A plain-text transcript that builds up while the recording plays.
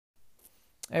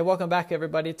Hey, welcome back,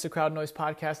 everybody, to Crowd Noise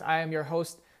Podcast. I am your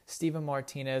host, Steven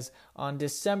Martinez. On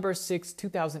December 6,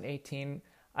 2018,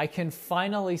 I can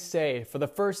finally say, for the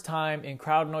first time in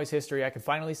Crowd Noise history, I can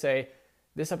finally say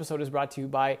this episode is brought to you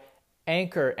by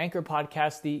Anchor. Anchor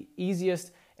Podcast, the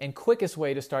easiest and quickest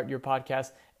way to start your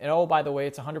podcast. And oh, by the way,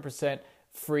 it's 100%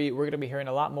 free. We're going to be hearing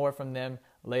a lot more from them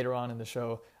later on in the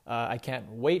show. I can't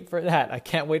wait for that. I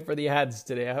can't wait for the ads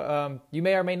today. You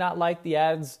may or may not like the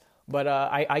ads, but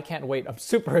I can't wait. I'm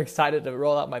super excited to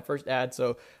roll out my first ad,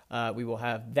 so we will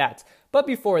have that. But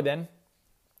before then,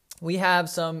 we have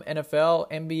some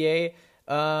NFL,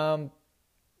 NBA.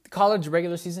 College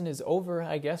regular season is over,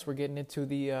 I guess. We're getting into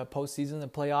the postseason, the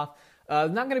playoff.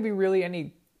 Not going to be really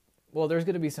any... Well, there's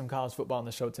going to be some college football on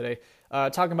the show today.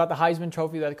 Talking about the Heisman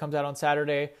Trophy that comes out on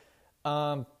Saturday.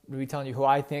 We'll be telling you who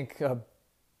I think...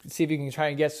 see if you can try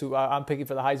and guess who I'm picking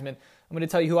for the Heisman. I'm going to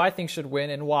tell you who I think should win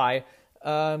and why.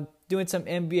 Doing some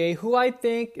NBA, who I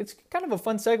think, it's kind of a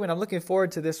fun segment. I'm looking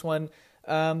forward to this one.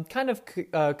 Kind of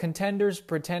contenders,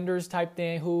 pretenders type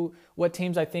thing. What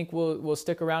teams I think will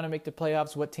stick around and make the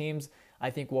playoffs. What teams I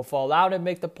think will fall out and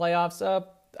make the playoffs.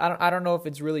 I don't know if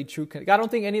it's really true. I don't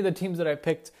think any of the teams that I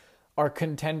picked are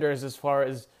contenders as far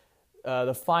as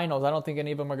the finals. I don't think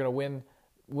any of them are going to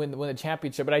win the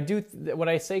championship. But I do, when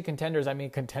I say contenders, I mean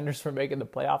contenders for making the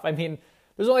playoff. I mean,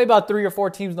 there's only about 3 or 4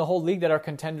 teams in the whole league that are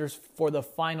contenders for the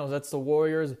finals. That's the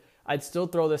Warriors. I'd still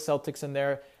throw the Celtics in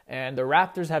there. And the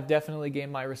Raptors have definitely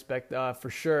gained my respect for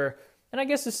sure. And I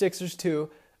guess the Sixers too.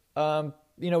 With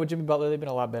Jimmy Butler, they've been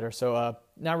a lot better. So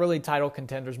not really title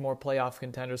contenders, more playoff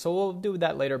contenders. So we'll do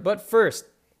that later. But first,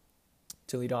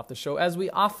 to lead off the show, as we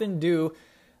often do,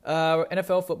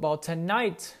 NFL football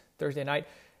tonight, Thursday night,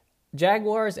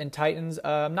 Jaguars and Titans.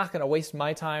 I'm not going to waste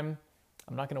my time.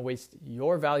 I'm not going to waste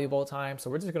your valuable time. So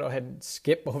we're just going to go ahead and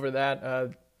skip over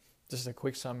that. Just a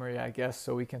quick summary, I guess,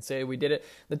 so we can say we did it.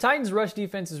 The Titans' rush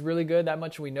defense is really good. That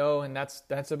much we know, and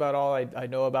that's about all I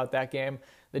know about that game.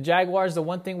 The Jaguars, the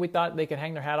one thing we thought they could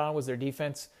hang their hat on was their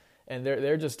defense, and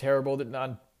they're just terrible.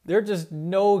 They're just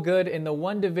no good in the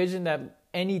one division that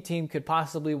any team could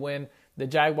possibly win. The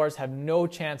Jaguars have no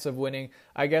chance of winning.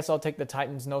 I guess I'll take the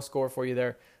Titans. No score for you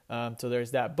there. So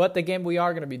there's that. But the game we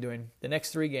are going to be doing, the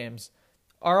next 3 games,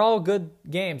 are all good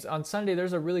games. On Sunday,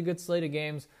 there's a really good slate of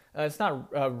games. It's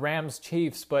not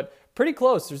Rams-Chiefs, but pretty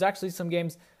close. There's actually some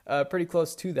games pretty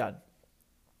close to that.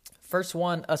 First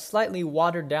one, a slightly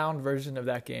watered-down version of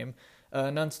that game.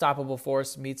 An unstoppable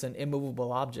force meets an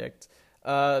immovable object.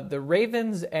 The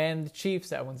Ravens and the Chiefs,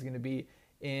 that one's going to be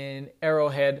in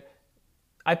Arrowhead.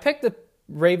 I picked the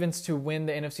Ravens to win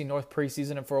the NFC North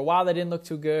preseason, and for a while they didn't look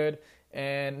too good.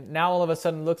 And now all of a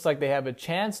sudden it looks like they have a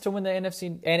chance to win the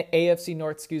NFC and AFC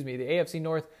North, the AFC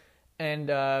North, and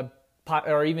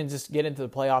or even just get into the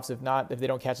playoffs. If they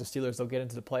don't catch the Steelers, they'll get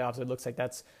into the playoffs. It looks like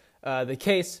that's the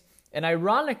case. And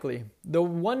ironically, the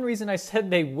one reason I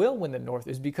said they will win the North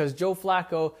is because Joe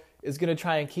Flacco is going to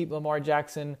try and keep Lamar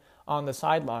Jackson on the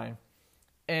sideline.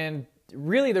 And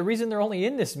really, the reason they're only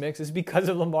in this mix is because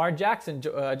of Lamar Jackson.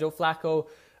 Joe Flacco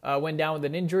went down with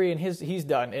an injury, and he's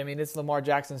done. I mean, it's Lamar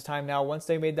Jackson's time now. Once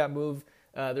they made that move,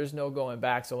 there's no going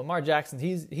back. So Lamar Jackson,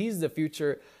 he's the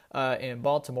future in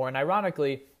Baltimore. And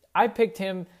ironically, I picked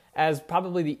him as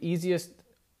probably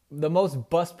the most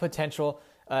bust potential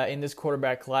in this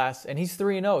quarterback class. And he's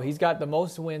 3-0. He's got the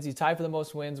most wins. He's tied for the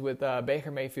most wins with Baker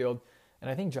Mayfield, and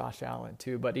I think Josh Allen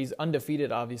too. But he's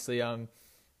undefeated, obviously.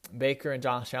 Baker and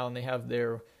Josh Allen, they have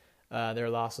their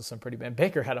losses some pretty bad.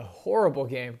 Baker had a horrible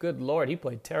game. Good Lord, he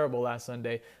played terrible last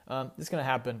Sunday. It's going to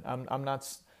happen. I'm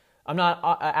not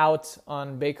out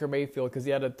on Baker Mayfield because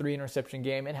he had a 3 interception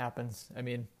game. It happens. I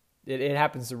mean, it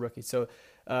happens to rookies. So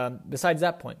besides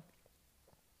that point,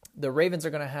 the Ravens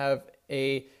are going to have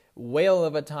a whale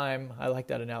of a time. I like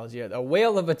that analogy. A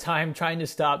whale of a time trying to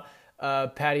stop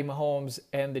Patty Mahomes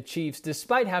and the Chiefs,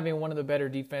 despite having one of the better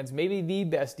defense, maybe the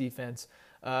best defense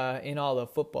in all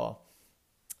of football.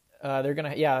 They're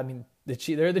going to,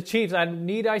 they're the Chiefs.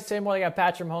 I say more? They got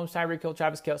Patrick Mahomes, Tyreek Hill,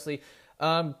 Travis Kelce.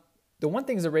 The one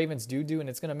thing the Ravens do, and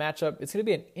it's going to match up, it's going to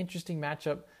be an interesting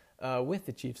matchup with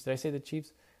the Chiefs. Did I say the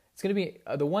Chiefs? It's going to be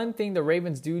the one thing the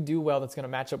Ravens do well that's going to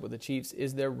match up with the Chiefs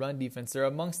is their run defense. They're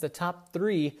amongst the top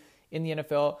 3 in the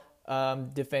NFL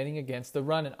defending against the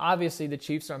run. And obviously the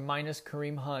Chiefs are minus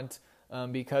Kareem Hunt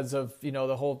because of,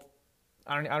 the whole,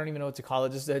 I don't even know what to call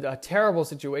it, just a terrible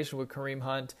situation with Kareem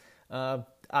Hunt.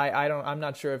 I'm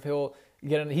not sure if he'll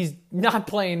get in. He's not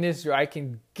playing this year. I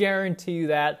can guarantee you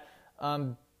that.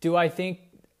 Do I think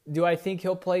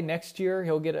he'll play next year?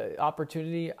 He'll get an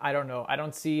opportunity? I don't know. I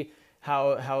don't see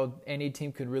how any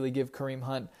team could really give Kareem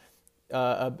Hunt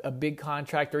a big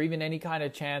contract or even any kind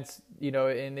of chance,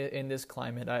 in this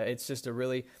climate. It's just a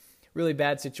really, really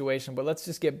bad situation. But let's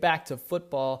just get back to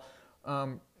football.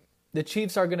 The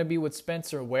Chiefs are going to be with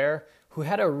Spencer Ware, who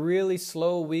had a really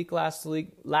slow week last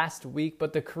week.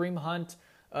 But the Kareem Hunt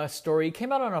story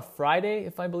came out on a Friday,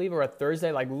 if I believe, or a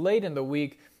Thursday, like late in the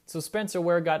week. So Spencer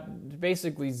Ware got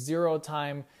basically zero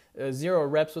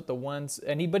reps with the ones,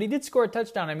 but he did score a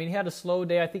touchdown. I mean, he had a slow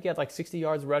day. I think he had like 60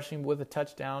 yards rushing with a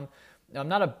touchdown.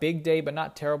 Not a big day, but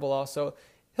not terrible also.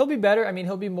 He'll be better. I mean,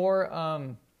 he'll be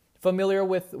more familiar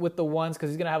with the ones because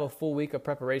he's going to have a full week of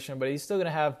preparation, but he's still going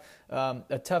to have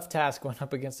a tough task going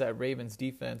up against that Ravens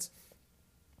defense.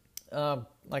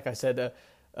 Like I said,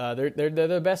 they're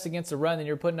the best against the run, and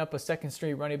you're putting up a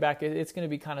second-string running back. It's going to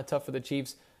be kind of tough for the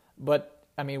Chiefs. But,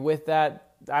 I mean, with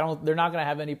that, they're not going to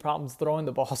have any problems throwing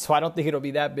the ball, so I don't think it'll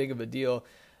be that big of a deal.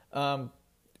 Throwing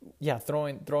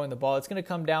the ball. It's going to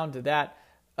come down to that.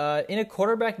 In a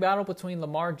quarterback battle between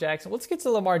Lamar Jackson. Let's get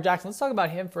to Lamar Jackson. Let's talk about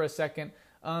him for a second.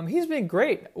 He's been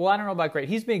great. Well, I don't know about great.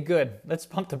 He's been good. Let's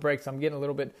pump the brakes. I'm getting a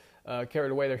little bit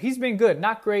carried away there. He's been good.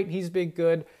 Not great. He's been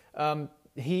good.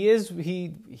 He is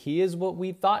what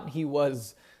we thought he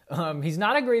was. He's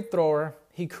not a great thrower.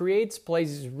 He creates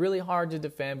plays. He's really hard to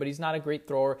defend, but he's not a great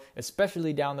thrower,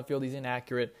 especially down the field. He's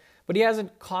inaccurate. But he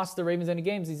hasn't cost the Ravens any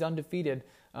games. He's undefeated.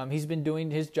 He's been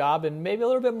doing his job and maybe a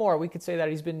little bit more. We could say that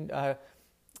he's been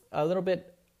a little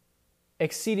bit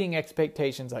exceeding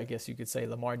expectations, I guess you could say,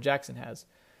 Lamar Jackson has.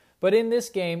 But in this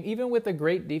game, even with a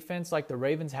great defense like the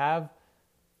Ravens have,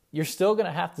 you're still going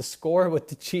to have to score with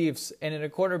the Chiefs. And in a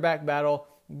quarterback battle,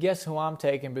 guess who I'm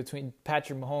taking between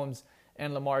Patrick Mahomes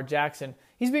and Lamar Jackson?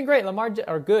 He's been great. Lamar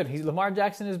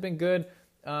Jackson has been good.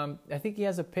 I think he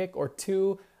has a pick or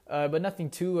two, but nothing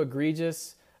too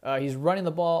egregious. He's running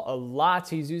the ball a lot.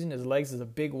 He's using his legs as a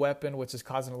big weapon, which is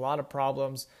causing a lot of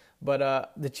problems.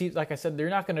 But the Chiefs, like I said, they're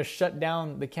not going to shut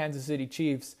down the Kansas City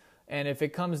Chiefs. And if it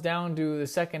comes down to the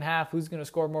second half, who's going to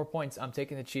score more points? I'm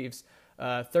taking the Chiefs,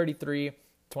 33-25.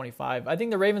 I think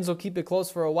the Ravens will keep it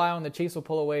close for a while, and the Chiefs will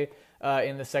pull away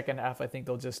in the second half. I think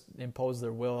they'll just impose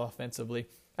their will offensively,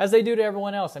 as they do to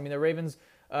everyone else. I mean, the Ravens,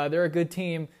 they're a good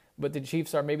team, but the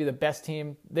Chiefs are maybe the best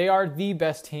team. They are the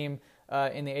best team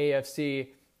in the AFC,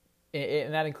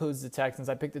 and that includes the Texans.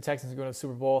 I picked the Texans to go to the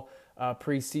Super Bowl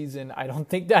preseason. I don't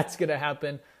think that's going to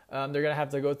happen. They're going to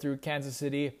have to go through Kansas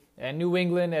City and New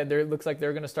England, and it looks like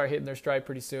they're going to start hitting their stride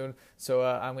pretty soon. So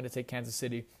I'm going to take Kansas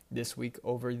City this week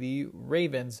over the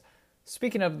Ravens.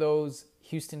 Speaking of those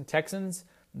Houston Texans,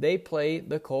 they play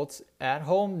the Colts at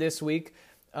home this week.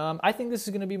 I think this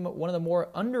is going to be one of the more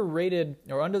underrated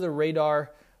or under the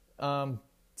radar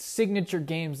signature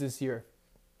games this year.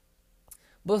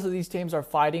 Both of these teams are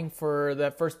fighting for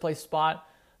that first place spot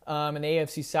in the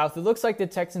AFC South. It looks like the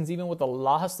Texans, even with a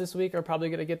loss this week, are probably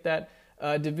going to get that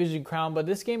division crown. But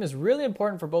this game is really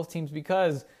important for both teams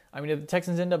because, I mean, if the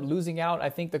Texans end up losing out, I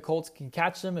think the Colts can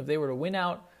catch them if they were to win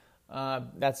out.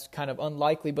 That's kind of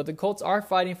unlikely. But the Colts are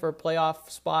fighting for a playoff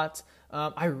spot.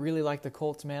 I really like the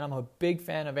Colts, man. I'm a big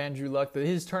fan of Andrew Luck.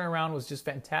 His turnaround was just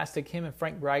fantastic. Him and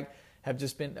Frank Reich have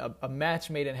just been a match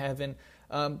made in heaven.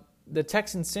 The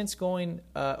Texans, since going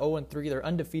 0-3, they're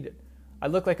undefeated. I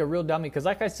look like a real dummy because,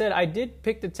 like I said, I did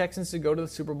pick the Texans to go to the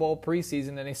Super Bowl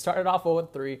preseason, and they started off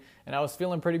 0-3, and I was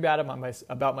feeling pretty bad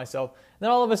about myself. And then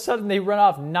all of a sudden, they run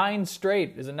off 9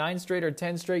 straight. Is it 9 straight or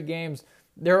 10 straight games?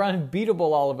 They're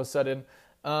unbeatable all of a sudden.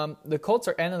 The Colts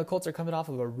are coming off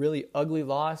of a really ugly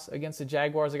loss against the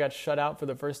Jaguars. They got shut out for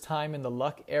the first time in the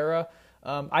Luck era.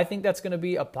 I think that's going to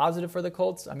be a positive for the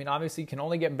Colts. I mean, obviously, it can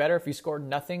only get better if you scored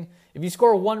nothing. If you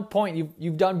score 1 point,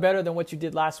 you've done better than what you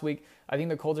did last week. I think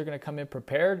the Colts are going to come in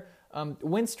prepared.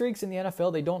 Win streaks in the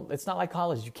NFL, it's not like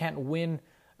college. You can't win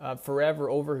forever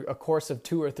over a course of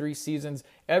 2 or 3 seasons.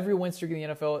 Every win streak in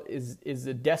the NFL is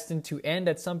destined to end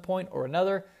at some point or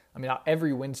another. I mean, not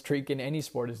every win streak in any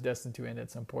sport is destined to end at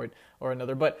some point or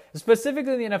another. But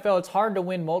specifically in the NFL, it's hard to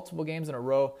win multiple games in a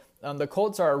row. The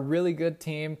Colts are a really good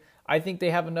team. I think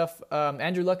they have enough.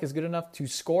 Andrew Luck is good enough to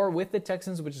score with the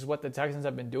Texans, which is what the Texans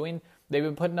have been doing. They've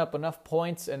been putting up enough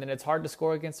points, and then it's hard to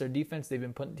score against their defense. They've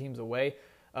been putting teams away.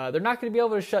 They're not going to be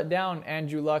able to shut down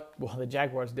Andrew Luck. Well, the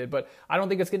Jaguars did, but I don't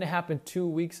think it's going to happen 2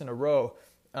 weeks in a row.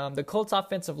 The Colts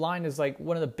offensive line is like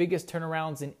one of the biggest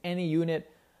turnarounds in any unit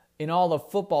in all of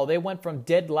football. They went from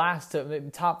dead last to the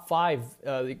top 5,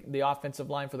 the offensive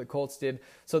line for the Colts did.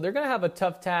 So they're going to have a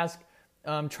tough task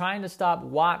trying to stop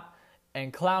Watt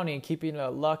and Clowney and keeping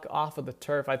Luck off of the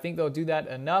turf. I think they'll do that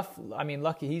enough. I mean,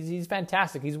 Luck, he's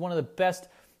fantastic. He's one of the best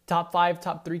top 5,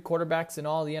 top 3 quarterbacks in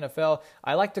all the NFL.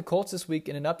 I like the Colts this week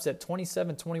in an upset,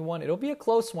 27-21. It'll be a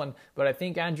close one, but I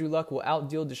think Andrew Luck will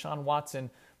outdeal Deshaun Watson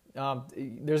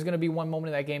There's going to be one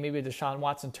moment in that game, maybe a Deshaun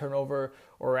Watson turnover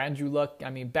or Andrew Luck,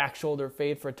 back shoulder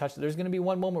fade for a touchdown. There's going to be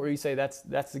one moment where you say that's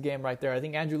the game right there. I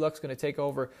think Andrew Luck's going to take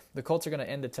over. The Colts are going to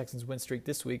end the Texans' win streak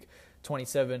this week,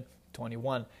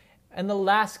 27-21. And the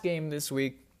last game this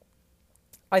week,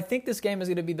 I think this game is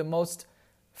going to be the most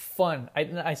fun.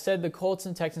 I said the Colts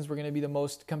and Texans were going to be the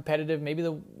most competitive, maybe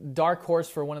the dark horse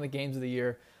for one of the games of the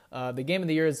year. The game of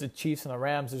the year is the Chiefs and the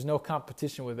Rams. There's no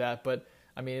competition with that, but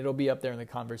it'll be up there in the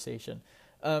conversation.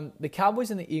 The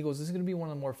Cowboys and the Eagles, this is going to be one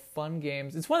of the more fun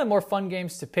games. It's one of the more fun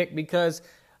games to pick because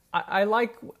I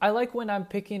like when I'm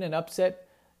picking an upset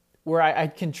where I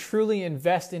can truly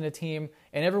invest in a team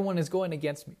and everyone is going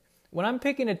against me. When I'm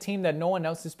picking a team that no one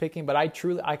else is picking, but I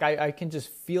truly I can just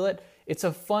feel it. It's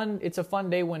a fun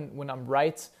day when I'm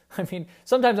right.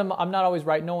 Sometimes I'm not always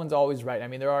right. No one's always right.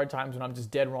 There are times when I'm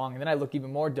just dead wrong, and then I look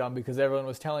even more dumb because everyone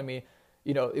was telling me,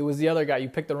 it was the other guy. You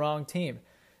picked the wrong team.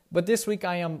 But this week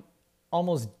I am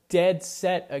almost dead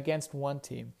set against one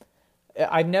team.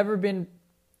 I've never been,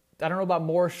 I don't know about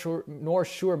more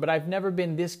sure, but I've never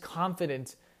been this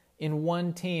confident in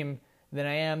one team than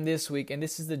I am this week. And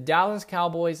this is the Dallas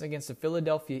Cowboys against the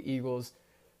Philadelphia Eagles.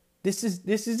 This is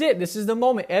it. This is the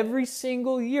moment. Every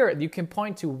single year you can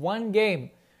point to one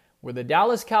game where the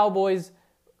Dallas Cowboys,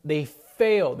 they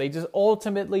fail. They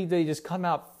just come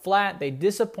out flat. They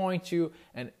disappoint you,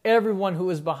 and everyone who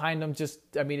is behind them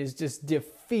is just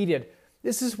defeated.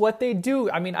 This is what they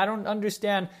do. I don't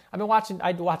understand. I watch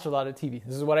a lot of TV.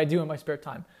 This is what I do in my spare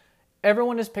time.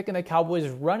 Everyone is picking the Cowboys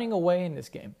running away in this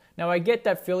game. Now, I get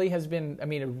that Philly has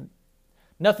been,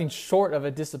 nothing short of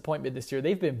a disappointment this year.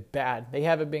 They've been bad. They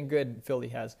haven't been good, Philly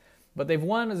has. But they've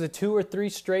won as a 2 or 3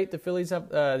 straight.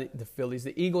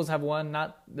 The Eagles have won,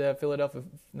 not the Philadelphia,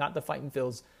 not the Fighting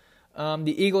Phils.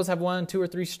 The Eagles have won 2 or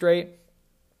 3 straight.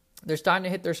 They're starting to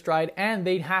hit their stride, and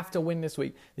they have to win this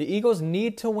week. The Eagles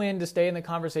need to win to stay in the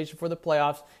conversation for the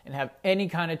playoffs and have any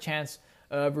kind of chance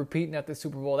of repeating at the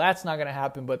Super Bowl. That's not going to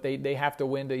happen, but they have to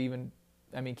win to even,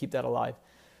 keep that alive.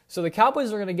 So the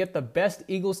Cowboys are going to get the best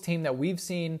Eagles team that we've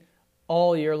seen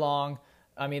all year long.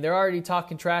 They're already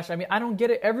talking trash. I don't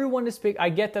get it. Everyone is big. I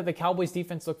get that the Cowboys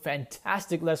defense looked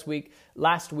fantastic last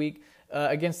week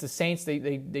against the Saints.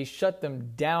 They shut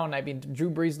them down.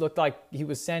 Drew Brees looked like he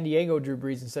was San Diego Drew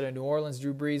Brees instead of New Orleans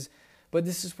Drew Brees. But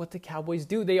this is what the Cowboys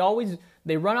do.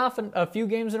 They run off a few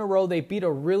games in a row. They beat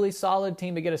a really solid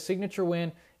team to get a signature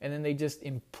win, and then they just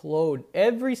implode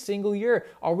every single year.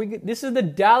 This is the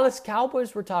Dallas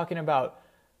Cowboys we're talking about.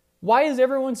 Why is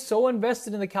everyone so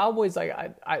invested in the Cowboys?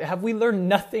 Have we learned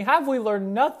nothing? Have we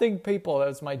learned nothing, people?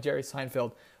 That's my Jerry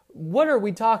Seinfeld. What are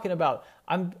we talking about?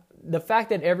 The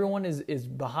fact that everyone is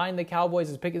behind the Cowboys,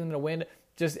 is picking them to win,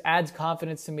 just adds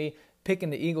confidence to me. Picking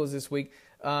the Eagles this week.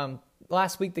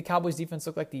 Last week, the Cowboys defense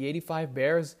looked like the 85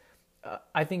 Bears.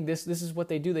 I think this is what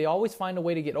they do. They always find a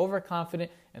way to get overconfident,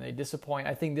 and they disappoint.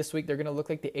 I think this week they're going to look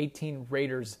like the 18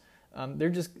 Raiders.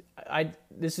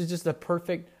 This is just the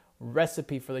perfect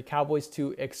recipe for the Cowboys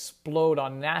to explode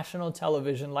on national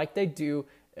television like they do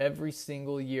every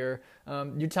single year.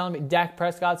 You're telling me Dak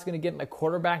Prescott's going to get in a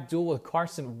quarterback duel with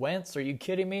Carson Wentz? Are you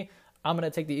kidding me? I'm going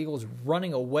to take the Eagles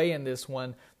running away in this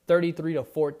one,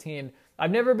 33-14. I've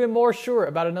never been more sure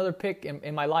about another pick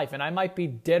in my life, and I might be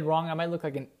dead wrong. I might look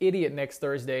like an idiot next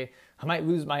Thursday. I might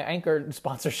lose my Anchor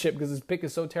sponsorship because this pick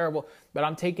is so terrible, but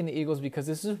I'm taking the Eagles because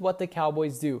this is what the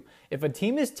Cowboys do. If a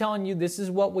team is telling you this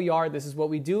is what we are, this is what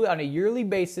we do on a yearly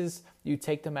basis, you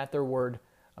take them at their word.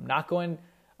 I'm not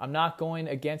going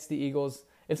against the Eagles.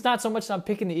 It's not so much that I'm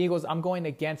picking the Eagles, I'm going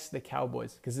against the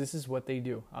Cowboys because this is what they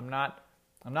do. I'm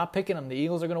not picking them. The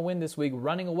Eagles are going to win this week,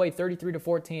 running away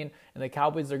 33-14, and the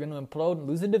Cowboys are going to implode and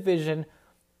lose the division,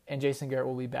 and Jason Garrett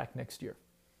will be back next year.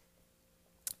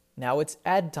 Now it's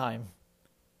ad time.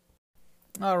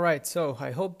 All right, so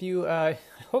I hope you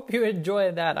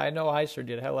enjoyed that. I know I sure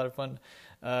did. I had a lot of fun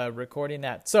recording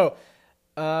that. So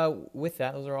with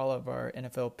that, those are all of our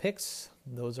NFL picks.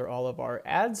 Those are all of our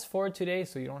ads for today.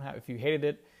 So you don't have, if you hated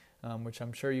it, which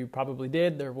I'm sure you probably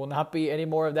did, there will not be any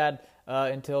more of that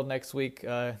until next week.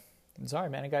 Sorry,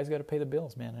 man. You guys got to pay the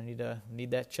bills, man. I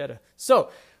need that cheddar. So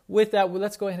with that,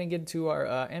 let's go ahead and get into our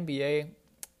NBA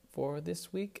for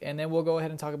this week, and then we'll go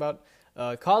ahead and talk about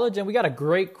college. And we got a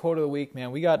great quote of the week,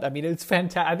 man. It's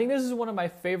fantastic. I think this is one of my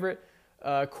favorite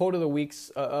quote of the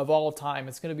weeks of all time.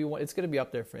 It's gonna be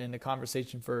up there in the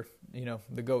conversation for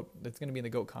the GOAT. It's gonna be in the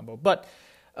GOAT combo. But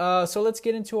so let's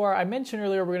get into I mentioned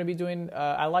earlier we're gonna be doing.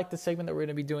 I like the segment that we're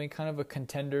gonna be doing, kind of a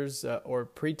contenders or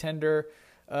pretender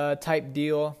type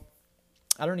deal.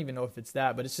 I don't even know if it's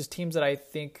that, but it's just teams that I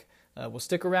think will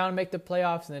stick around and make the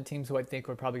playoffs, and then teams who I think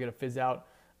are probably gonna fizz out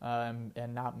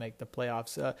and not make the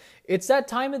playoffs. It's that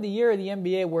time of the year of the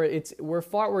NBA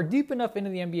where we're deep enough into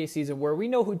the NBA season where we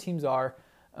know who teams are.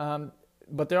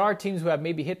 But there are teams who have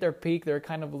maybe hit their peak. They're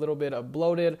kind of a little bit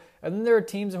bloated. And then there are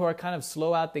teams who are kind of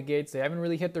slow out the gates. They haven't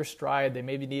really hit their stride. They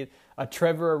maybe need a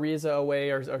Trevor Ariza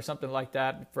away or something like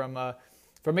that from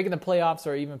making the playoffs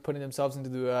or even putting themselves into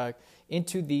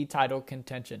the title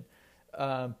contention.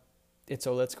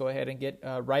 So let's go ahead and get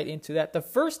right into that. The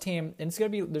first team, and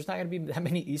there's not going to be that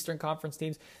many Eastern Conference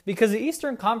teams because the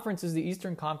Eastern Conference is the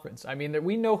Eastern Conference. I mean,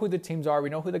 we know who the teams are. We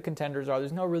know who the contenders are.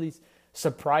 There's no really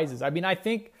surprises. I mean, I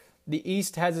think the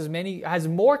East has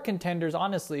more contenders,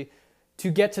 honestly,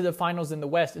 to get to the finals than the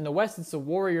West. In the West, it's the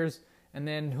Warriors and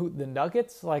then the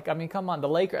Nuggets. Like, I mean, come on, the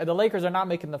Lakers are not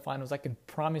making the finals. I can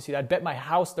promise you that. I bet my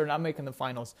house they're not making the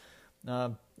finals.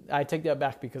 I take that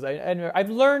back because I've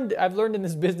learned in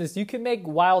this business you can make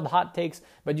wild hot takes,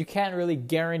 but you can't really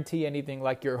guarantee anything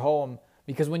like your home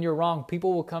because when you're wrong,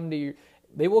 people will come to you.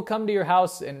 They will come to your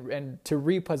house and to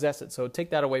repossess it. So take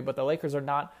that away. But the Lakers are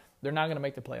not. They're not going to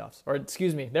make the playoffs. Or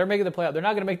excuse me, they're making the playoffs. They're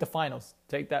not going to make the finals.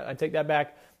 I take that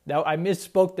back. Now I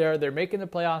misspoke there. They're making the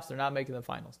playoffs. They're not making the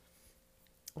finals.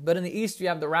 But in the East, you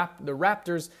have the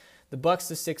Raptors, the Bucks,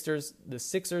 the Sixers, the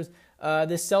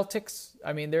Celtics.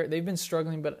 I mean, they've been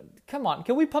struggling, but come on,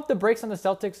 can we pump the brakes on the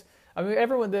Celtics? I mean,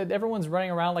 everyone's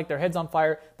running around like their head's on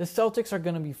fire. The Celtics are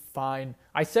going to be fine.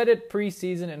 I said it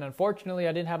preseason, and unfortunately,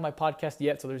 I didn't have my podcast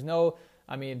yet, so there's no,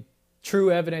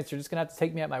 true evidence. You're just going to have to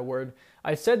take me at my word.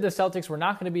 I said the Celtics were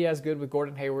not going to be as good with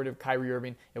Gordon Hayward and Kyrie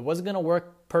Irving. It wasn't going to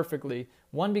work perfectly.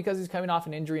 One, because he's coming off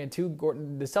an injury, and two,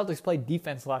 the Celtics played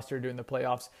defense last year during the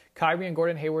playoffs. Kyrie and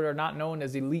Gordon Hayward are not known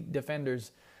as elite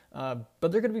defenders, but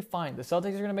they're going to be fine. The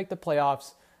Celtics are going to make the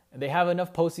playoffs, and they have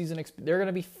enough postseason experience. They're going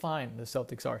to be fine, the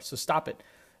Celtics are, so stop it.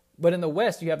 But in the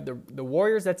West, you have the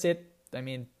Warriors, that's it. I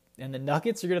mean, and the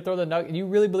Nuggets, you're going to throw the Nuggets. You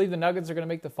really believe the Nuggets are going to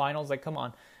make the finals? Like, come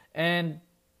on. And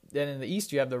then in the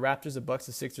East, you have the Raptors, the Bucks,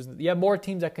 the Sixers. You have more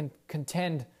teams that can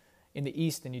contend in the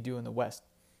East than you do in the West.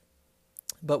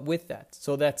 But with that,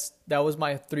 so that was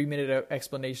my 3-minute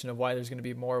explanation of why there's going to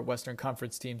be more Western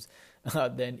Conference teams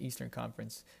than Eastern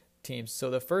Conference teams. So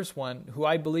the first one, who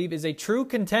I believe is a true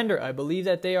contender, I believe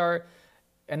that they are,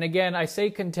 and again, I say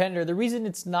contender. The reason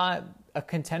it's not a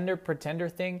contender-pretender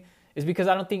thing is because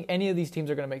I don't think any of these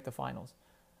teams are going to make the finals.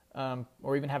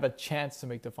 Or even have a chance to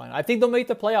make the final. I think they'll make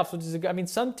the playoffs, which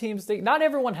is some teams, not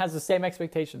everyone has the same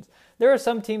expectations. There are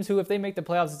some teams who, if they make the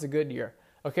playoffs, it's a good year.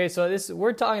 Okay, so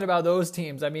we're talking about those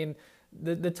teams. I mean,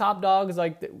 the top dogs,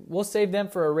 we'll save them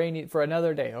for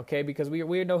another day, okay, because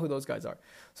we know who those guys are.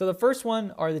 So the first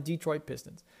one are the Detroit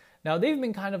Pistons. Now, they've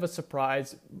been kind of a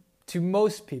surprise to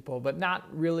most people, but not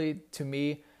really to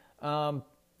me.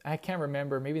 I can't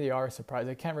remember. Maybe they are a surprise.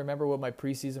 I can't remember what my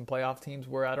preseason playoff teams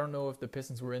were. I don't know if the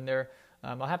Pistons were in there.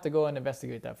 I'll have to go and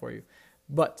investigate that for you.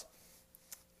 But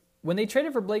when they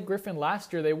traded for Blake Griffin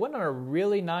last year, they went on a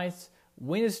really nice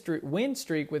win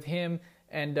streak with him,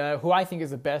 and who I think is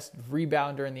the best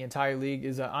rebounder in the entire league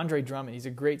is Andre Drummond. He's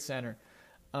a great center.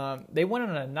 They went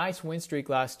on a nice win streak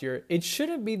last year. It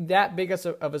shouldn't be that big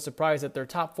of a surprise that they're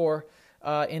top four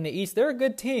in the East. They're a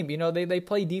good team. You know, they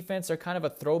play defense. They're kind of a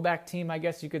throwback team, I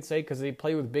guess you could say, because they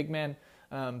play with big men.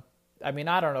 I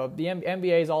don't know. The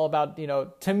NBA is all about,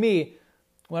 to me,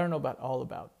 well, I don't know about all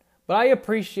about, but I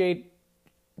appreciate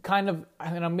and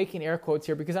I'm making air quotes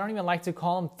here because I don't even like to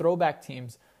call them throwback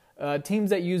teams.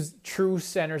 Teams that use true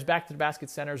centers,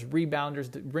 back-to-the-basket centers, rebounders,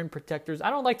 rim protectors.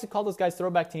 I don't like to call those guys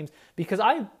throwback teams because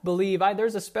I believe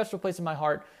there's a special place in my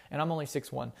heart, and I'm only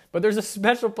 6'1", but there's a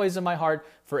special place in my heart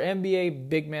for NBA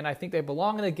big men. I think they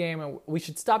belong in the game, and we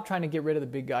should stop trying to get rid of the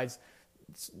big guys.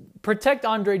 Protect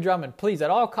Andre Drummond, please,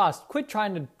 at all costs. Quit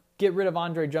trying to get rid of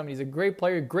Andre Drummond. He's a great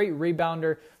player, great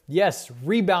rebounder. Yes,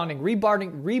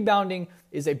 rebounding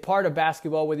is a part of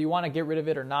basketball, whether you want to get rid of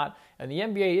it or not. And the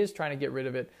NBA is trying to get rid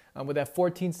of it with that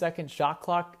 14-second shot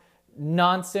clock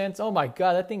nonsense. Oh my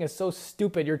God, that thing is so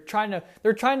stupid. They're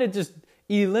trying to just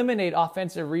eliminate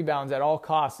offensive rebounds at all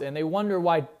costs, and they wonder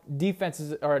why offense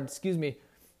is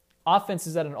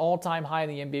at an all-time high in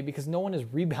the NBA because no one is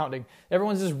rebounding.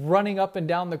 Everyone's just running up and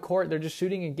down the court. They're just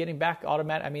shooting and getting back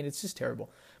automatic. It's just terrible.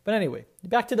 But anyway,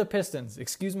 back to the Pistons.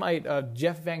 Excuse my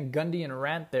Jeff Van Gundy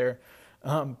rant there.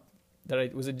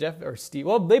 Was it Jeff or Steve?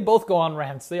 Well, they both go on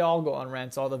rants. They all go on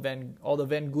rants. All the Van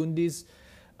Gundys.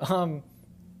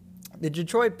 The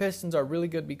Detroit Pistons are really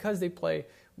good because they play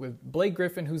with Blake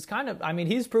Griffin, who's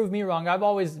he's proved me wrong.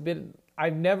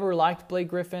 I've never liked Blake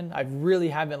Griffin. I really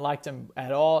haven't liked him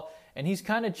at all. And he's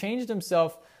kind of changed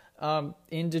himself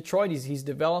in Detroit. He's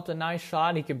developed a nice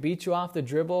shot. He can beat you off the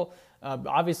dribble.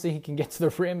 Obviously, he can get to the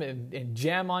rim and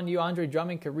jam on you. Andre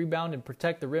Drummond can rebound and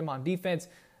protect the rim on defense.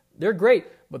 They're great,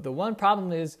 but the one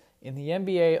problem is in the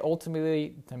NBA,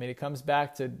 ultimately, it comes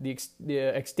back to the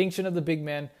extinction of the big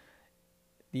men.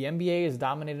 The NBA is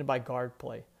dominated by guard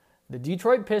play. The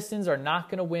Detroit Pistons are not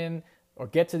going to win or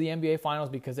get to the NBA Finals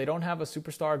because they don't have a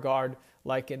superstar guard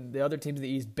like in the other teams in the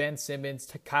East. Ben Simmons,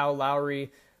 Kyle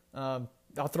Lowry. I'll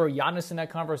throw Giannis in that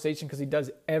conversation because he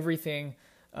does everything.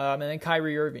 And then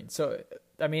Kyrie Irving. So,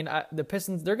 the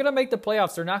Pistons, they're going to make the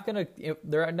playoffs. They're not going to,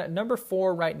 they're at number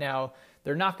 4 right now.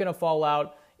 They're not going to fall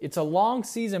out. It's a long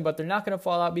season, but they're not going to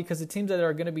fall out because the teams that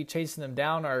are going to be chasing them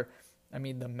down are,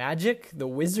 the Magic, the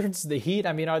Wizards, the Heat.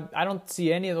 I don't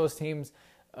see any of those teams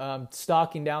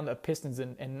stalking down the Pistons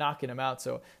and knocking them out.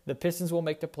 So the Pistons will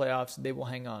make the playoffs. They will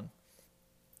hang on.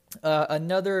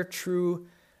 Another true,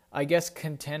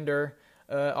 contender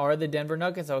are the Denver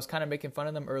Nuggets. I was kind of making fun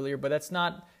of them earlier, but that's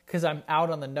not because I'm out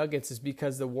on the Nuggets. It's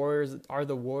because the Warriors are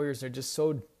the Warriors. They're just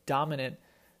so dominant.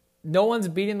 No one's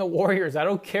beating the Warriors. I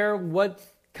don't care what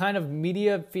kind of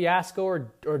media fiasco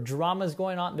or drama is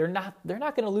going on. They're not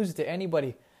going to lose it to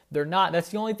anybody. They're not. That's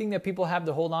the only thing that people have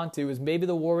to hold on to is maybe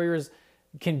the Warriors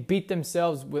can beat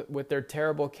themselves with their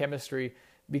terrible chemistry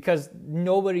because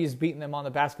nobody is beating them on the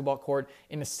basketball court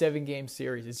in a 7-game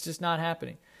series. It's just not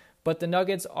happening. But the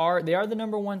Nuggets are the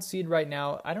number 1 seed right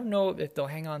now. I don't know if they'll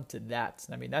hang on to that.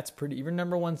 That's pretty. Even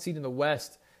number 1 seed in the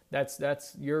West,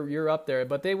 that's you're up there.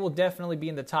 But they will definitely be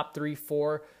in the top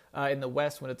 3-4 in the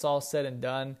West when it's all said and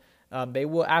done. They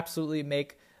will absolutely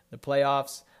make the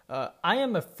playoffs. I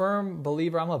am a firm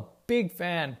believer. I'm a big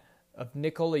fan of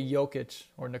Nikola Jokic,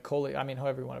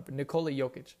 however you want to, Nikola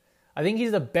Jokic. I think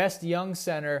he's the best young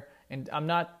center, and I'm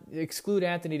not exclude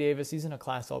Anthony Davis. He's in a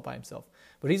class all by himself.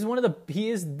 But he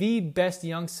is the best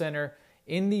young center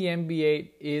in the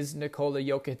NBA is Nikola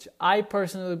Jokic. I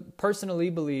personally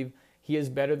believe he is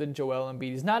better than Joel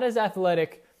Embiid. He's not as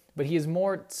athletic, but he is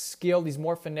more skilled. He's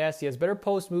more finesse. He has better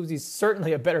post moves. He's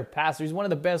certainly a better passer. He's one of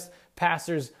the best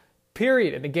passers,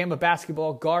 period, in the game of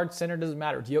basketball. Guard, center, doesn't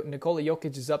matter. Nikola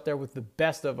Jokic is up there with the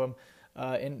best of them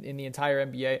in the entire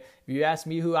NBA. If you ask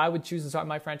me who I would choose to start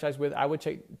my franchise with, I would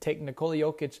take Nikola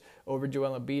Jokic over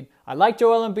Joel Embiid. I like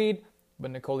Joel Embiid, but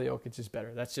Nikola Jokic is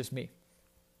better. That's just me.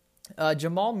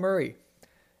 Jamal Murray.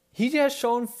 He has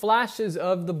shown flashes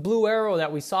of the blue arrow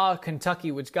that we saw at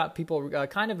Kentucky, which got people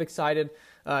kind of excited.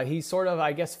 He sort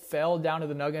of, fell down to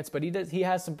the Nuggets, but he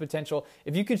has some potential.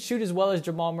 If you can shoot as well as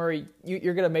Jamal Murray,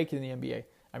 you're going to make it in the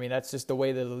NBA. That's just the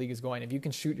way that the league is going. If you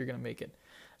can shoot, you're going to make it.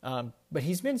 But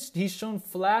he's shown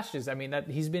flashes. That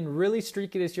he's been really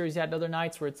streaky this year. He's had other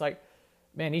nights where it's like,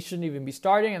 man, he shouldn't even be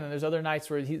starting. And then there's other nights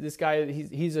where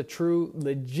he's a true,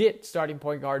 legit starting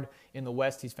point guard in the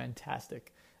West. He's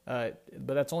fantastic. But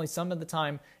that's only some of the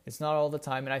time. It's not all the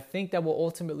time. And I think that will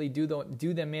ultimately do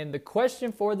them in. The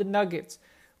question for the Nuggets,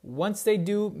 once they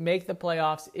do make the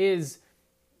playoffs, is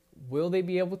will they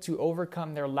be able to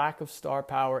overcome their lack of star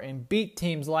power and beat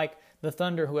teams like the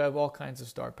Thunder, who have all kinds of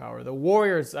star power, the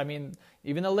Warriors,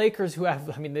 even the Lakers, who have,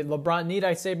 LeBron, need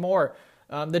I say more?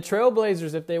 The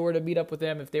Trailblazers, if they were to meet up with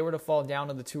them, if they were to fall down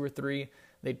to the 2 or 3,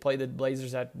 they'd play the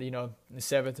Blazers at, the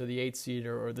 7th or the 8th seed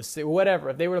or the whatever.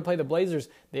 If they were to play the Blazers,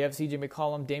 they have C.J.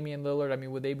 McCollum, Damian Lillard.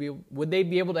 Would they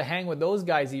be able to hang with those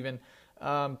guys even?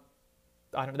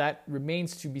 That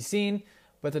remains to be seen.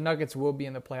 But the Nuggets will be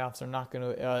in the playoffs. They're not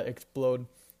going to explode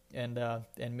and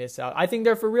miss out. I think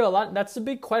they're for real. That's the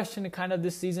big question kind of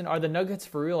this season. Are the Nuggets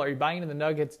for real? Are you buying into the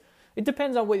Nuggets? It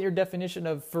depends on what your definition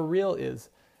of for real is.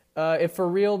 If for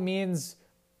real means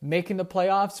making the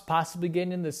playoffs, possibly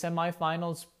getting in the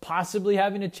semifinals, possibly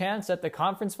having a chance at the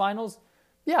conference finals,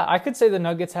 yeah, I could say the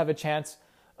Nuggets have a chance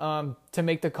to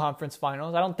make the conference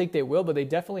finals. I don't think they will, but they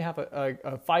definitely have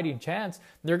a fighting chance.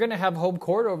 They're going to have home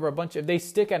court over a bunch. If they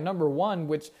stick at number 1,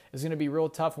 which is going to be real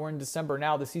tough. We're in December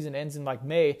now. The season ends in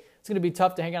May. It's going to be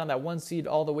tough to hang out on that 1 seed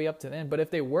all the way up to then. But if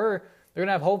they were, they're going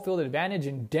to have home field advantage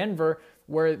in Denver,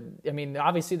 where,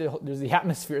 obviously there's the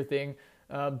atmosphere thing.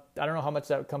 I don't know how much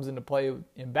that comes into play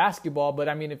in basketball, but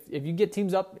if you get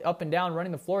teams up and down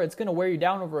running the floor, it's going to wear you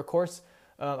down over a course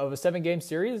of a 7-game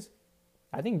series.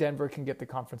 I think Denver can get the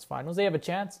conference finals. They have a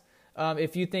chance.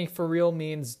 If you think for real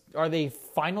means, are they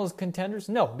finals contenders?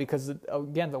 No, because,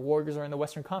 again, the Warriors are in the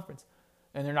Western Conference,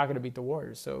 and they're not going to beat the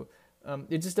Warriors. So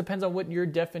it just depends on what your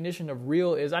definition of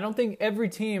real is. I don't think every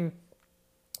team,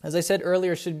 as I said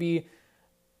earlier, should be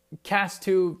cast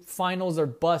to finals or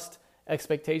bust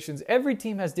expectations. Every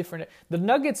team has different. The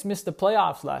Nuggets missed the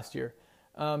playoffs last year.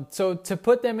 So to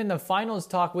put them in the finals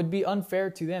talk would be unfair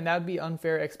to them. That would be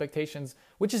unfair expectations,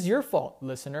 which is your fault,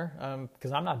 listener,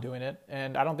 because I'm not doing it.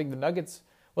 And I don't think the Nuggets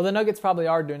probably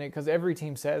are doing it because every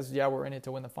team says, yeah, we're in it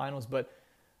to win the finals. But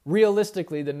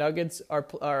realistically, the Nuggets are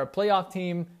a playoff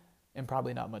team and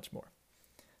probably not much more.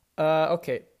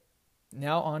 Okay,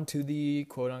 now on to the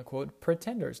quote-unquote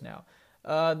pretenders now.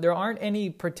 There aren't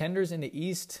any pretenders in the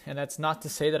East, and that's not to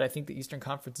say that I think the Eastern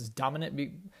Conference is dominant.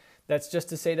 That's just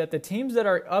to say that the teams that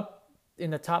are up in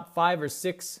the top 5 or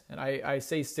 6, and I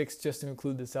say 6 just to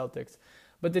include the Celtics,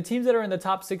 but the teams that are in the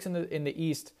top 6 in the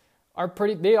East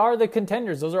they are the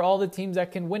contenders. Those are all the teams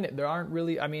that can win it. There aren't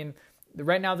really,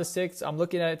 right now the 6, I'm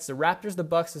looking at it's the Raptors, the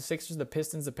Bucks, the Sixers, the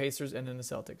Pistons, the Pacers, and then the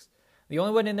Celtics. The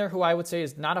only one in there who I would say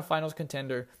is not a finals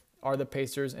contender are the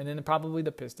Pacers, and then probably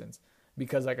the Pistons.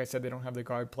 Because, like I said, they don't have the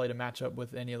guard play to match up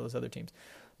with any of those other teams.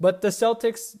 But the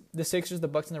Celtics, the Sixers, the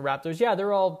Bucks, and the Raptors, yeah,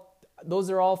 those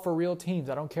are all for real teams.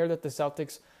 I don't care that the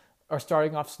Celtics are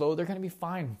starting off slow. They're going to be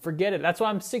fine. Forget it. That's why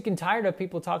I'm sick and tired of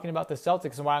people talking about the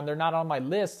Celtics and why they're not on my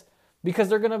list, because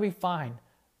they're going to be fine.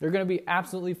 They're going to be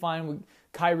absolutely fine with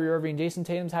Kyrie Irving. Jason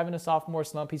Tatum's having a sophomore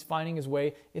slump. He's finding his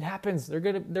way. It happens. They're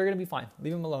going to be fine.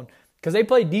 Leave them alone. Because they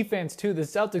play defense too. The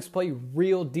Celtics play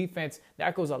real defense.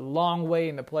 That goes a long way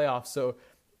in the playoffs. So,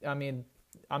 I'm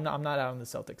not out on the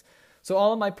Celtics. So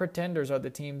all of my pretenders are the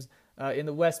teams in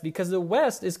the West, because the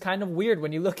West is kind of weird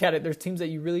when you look at it. There's teams that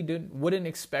you really wouldn't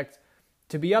expect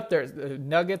to be up there. The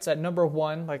Nuggets at number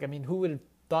 1. Who would have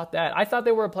thought that? I thought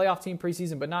they were a playoff team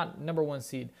preseason, but not number 1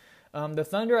 seed. The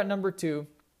Thunder at number 2.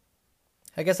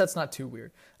 I guess that's not too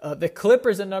weird. The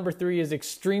Clippers at number 3 is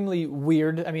extremely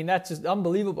weird. That's just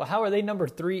unbelievable. How are they number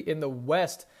 3 in the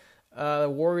West?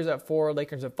 The Warriors at 4,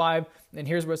 Lakers at 5. And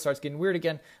here's where it starts getting weird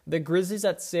again. The Grizzlies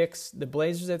at 6, the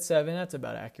Blazers at 7. That's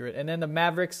about accurate. And then the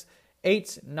Mavericks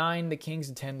 8, 9, the Kings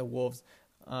at 10, the Wolves.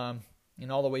 And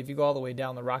all the way, if you go all the way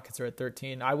down, the Rockets are at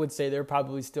 13. I would say they're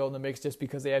probably still in the mix just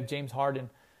because they have James Harden.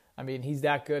 He's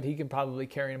that good. He can probably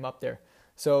carry them up there.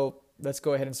 So let's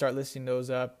go ahead and start listing those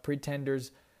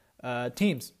pretenders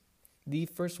teams. The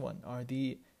first one are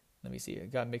let me see, I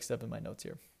got mixed up in my notes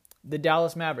here. The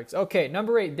Dallas Mavericks. Okay,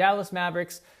 number 8, Dallas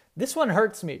Mavericks. This one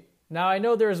hurts me. Now, I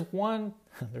know there's one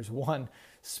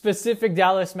specific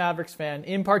Dallas Mavericks fan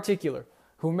in particular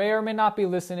who may or may not be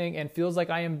listening and feels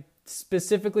like I am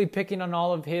specifically picking on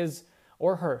all of his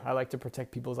or her. I like to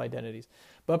protect people's identities.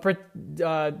 But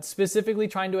specifically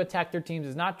trying to attack their teams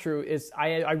is not true.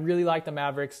 I really like the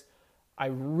Mavericks. I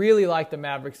really like the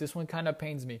Mavericks. This one kind of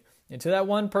pains me. And to that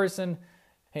one person,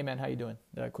 hey man, how you doing?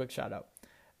 Quick shout out.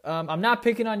 I'm not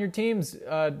picking on your teams,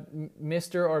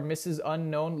 Mr. or Mrs.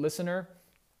 Unknown listener.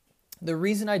 The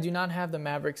reason I do not have the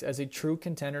Mavericks as a true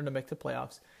contender to make the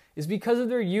playoffs is because of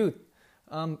their youth.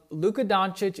 Luka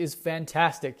Doncic is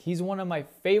fantastic. He's one of my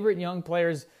favorite young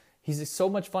players. He's so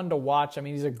much fun to watch.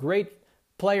 He's a great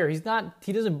player. He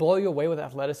doesn't blow you away with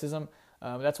athleticism.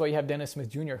 That's why you have Dennis Smith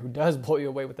Jr., who does blow you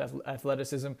away with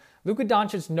athleticism. Luka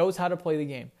Doncic knows how to play the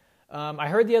game. I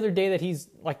heard the other day that he's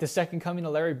like the second coming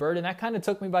of Larry Bird, and that kind of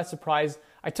took me by surprise.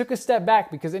 I took a step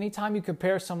back because anytime you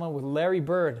compare someone with Larry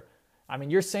Bird,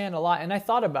 you're saying a lot, and I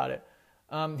thought about it.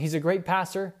 He's a great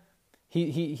passer.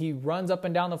 He runs up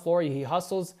and down the floor. He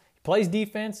hustles. He plays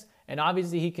defense, and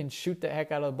obviously he can shoot the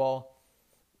heck out of the ball.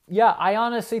 Yeah, I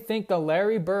honestly think the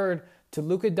Larry Bird to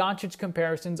Luka Doncic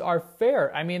comparisons are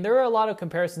fair. There are a lot of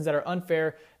comparisons that are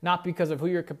unfair, not because of who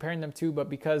you're comparing them to, but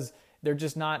because they're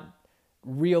just not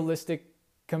realistic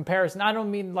comparison. I don't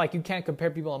mean like you can't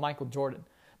compare people to Michael Jordan.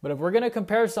 But if we're going to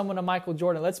compare someone to Michael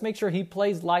Jordan, let's make sure he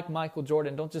plays like Michael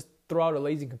Jordan. Don't just throw out a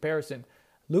lazy comparison.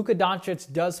 Luka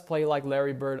Doncic does play like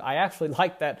Larry Bird. I actually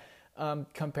like that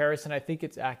comparison. I think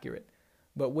it's accurate.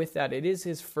 But with that, it is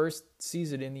his first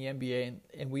season in the NBA,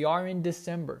 and we are in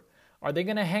December. Are they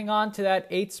going to hang on to that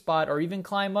 8th spot or even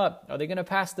climb up? Are they going to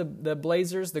pass the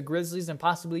Blazers, the Grizzlies, and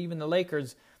possibly even the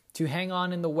Lakers to hang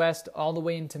on in the West all the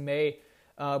way into May?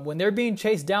 When they're being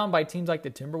chased down by teams like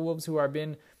the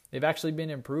Timberwolves, they've actually been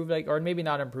improved, or maybe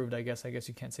not improved, I guess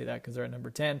you can't say that because they're at number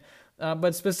 10.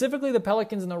 But specifically the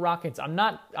Pelicans and the Rockets, I'm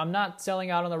not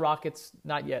selling out on the Rockets,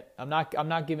 not yet. I'm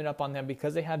not giving up on them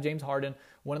because they have James Harden,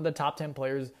 one of the top 10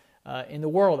 players in the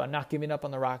world. I'm not giving up on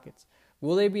the Rockets.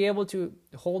 Will they be able to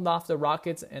hold off the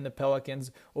Rockets and the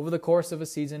Pelicans over the course of a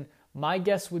season? My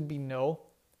guess would be no,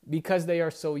 because they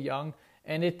are so young.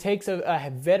 And it takes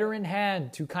a veteran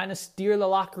hand to kind of steer the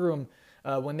locker room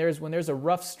when there's a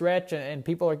rough stretch and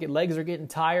legs are getting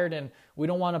tired and we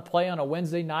don't want to play on a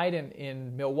Wednesday night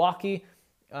in Milwaukee.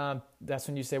 That's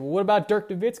when you say, well, what about Dirk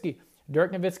Nowitzki?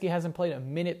 Dirk Nowitzki hasn't played a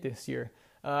minute this year.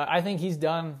 I think he's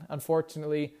done,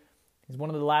 unfortunately. He's one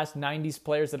of the last 90s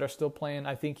players that are still playing.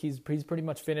 I think he's pretty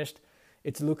much finished.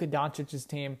 It's Luka Doncic's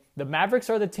team. The Mavericks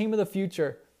are the team of the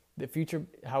future. The future,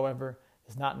 however,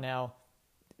 is not now.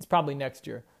 It's probably next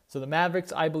year. So the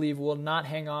Mavericks, I believe, will not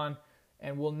hang on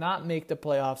and will not make the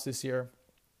playoffs this year.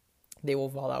 They will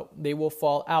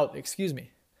fall out.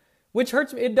 Which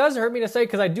hurts me. It does hurt me to say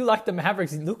because I do like the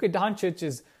Mavericks. Luka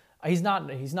Doncic he's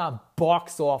not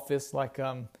box office like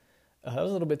that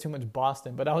was a little bit too much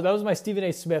Boston, but that was my Stephen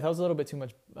A. Smith. That was a little bit too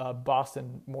much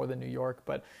Boston more than New York,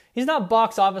 but he's not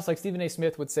box office like Stephen A.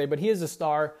 Smith would say, but he is a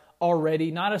star already,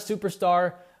 not a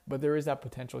superstar, but there is that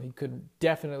potential. He could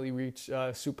definitely reach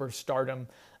superstardom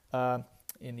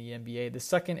in the NBA. The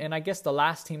second, and I guess the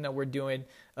last team that we're doing,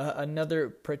 another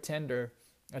pretender,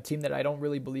 a team that I don't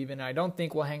really believe in, I don't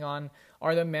think will hang on,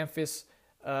 are the Memphis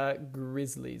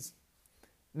Grizzlies.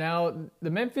 Now, the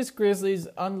Memphis Grizzlies,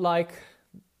 unlike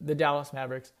the Dallas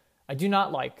Mavericks, I do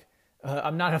not like.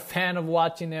 I'm not a fan of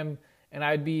watching them, and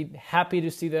I'd be happy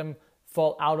to see them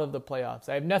fall out of the playoffs.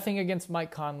 I have nothing against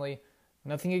Mike Conley,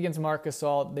 nothing against Marc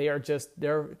Gasol.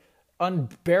 They're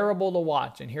unbearable to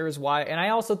watch, and here's why. And I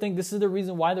also think this is the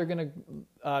reason why they're going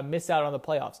to miss out on the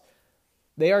playoffs.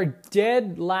 They are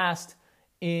dead last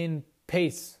in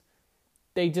pace.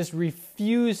 They just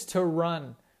refuse to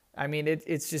run. I mean,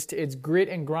 it's grit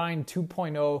and grind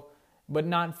 2.0, but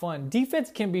not fun.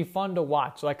 Defense can be fun to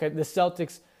watch. Like the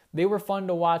Celtics, they were fun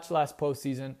to watch last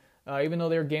postseason. Even though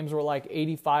their games were like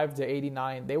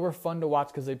 85-89, they were fun to watch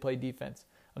because they played defense.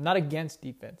 I'm not against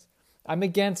defense. I'm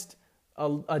against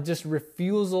a just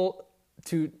refusal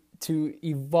to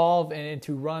evolve and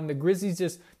to run. The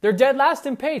Grizzlies they're dead last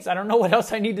in pace. I don't know what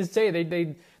else I need to say.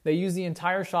 They use the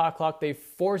entire shot clock. They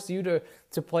force you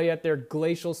to play at their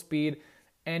glacial speed.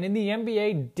 And in the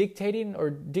NBA,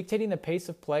 dictating the pace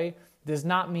of play does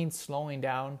not mean slowing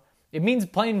down. It means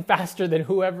playing faster than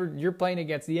whoever you're playing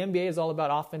against. The NBA is all about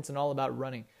offense and all about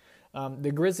running.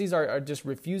 The Grizzlies are just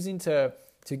refusing to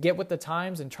get with the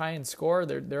times and try and score.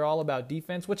 They're all about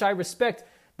defense, which I respect,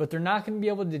 but they're not going to be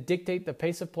able to dictate the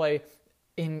pace of play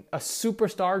in a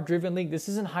superstar-driven league. This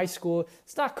isn't high school.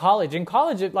 It's not college. In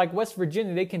college, like West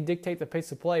Virginia, they can dictate the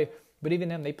pace of play, but even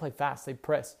them, they play fast. They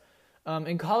press.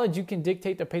 In college, you can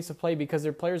dictate the pace of play because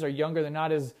their players are younger. They're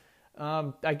not as,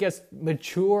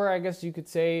 mature, I guess you could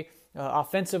say.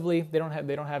 Offensively, they don't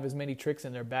have as many tricks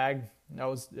in their bag. That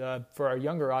was for our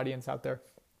younger audience out there.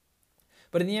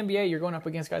 But in the NBA, you're going up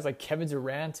against guys like Kevin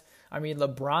Durant. I mean,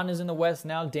 LeBron is in the West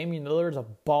now. Damian Lillard is a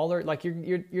baller. Like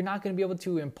you're not going to be able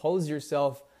to impose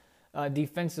yourself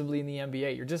defensively in the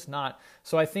NBA. You're just not.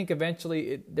 So I think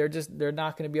eventually they're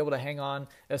not going to be able to hang on,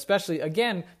 especially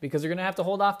again because they're going to have to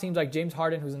hold off teams like James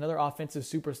Harden, who's another offensive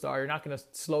superstar. You're not going to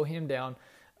slow him down,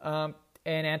 and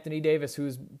Anthony Davis,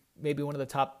 who's maybe one of the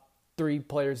top 3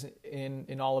 players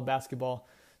in all of basketball.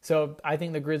 So I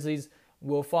think the Grizzlies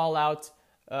will fall out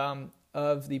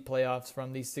of the playoffs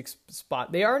from the 6th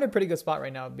spot. They are in a pretty good spot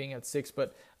right now, being at 6,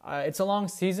 but it's a long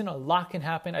season. A lot can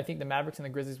happen. I think the Mavericks and the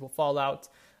Grizzlies will fall out.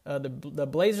 The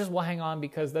Blazers will hang on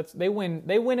because they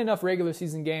win enough regular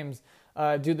season games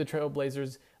due to the Trail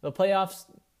Blazers. The playoffs,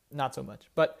 not so much.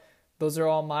 But those are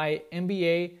all my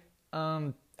NBA.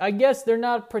 I guess they're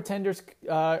not pretenders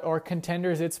or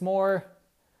contenders. It's more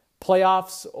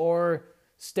playoffs or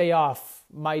stay off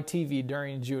my TV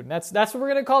during June. That's what we're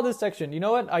gonna call this section. You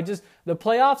know what? The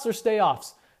playoffs or stay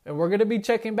offs, and we're gonna be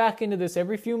checking back into this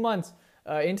every few months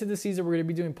into the season. We're gonna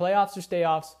be doing playoffs or stay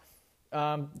offs.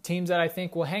 Teams that I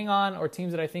think will hang on or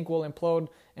teams that I think will implode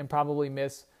and probably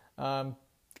miss. Come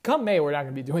May, we're not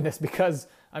going to be doing this because,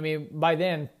 I mean, by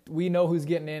then we know who's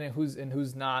getting in and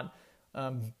who's not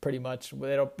pretty much.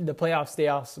 The playoff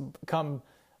stay-offs come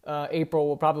April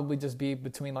will probably just be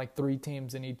between like 3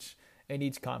 teams in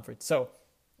each conference. So,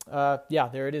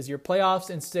 there it is, your playoffs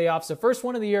and stay-offs. The first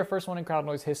one of the year, first one in Crowd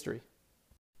Noise history.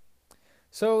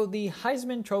 So the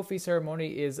Heisman Trophy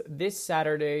ceremony is this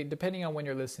Saturday, depending on when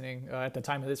you're listening. At the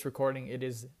time of this recording, it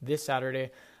is this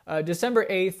Saturday, December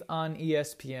 8th on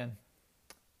ESPN.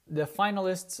 The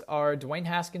finalists are Dwayne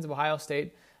Haskins of Ohio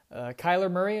State,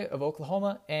 Kyler Murray of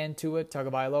Oklahoma, and Tua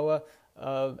Tagovailoa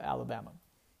of Alabama.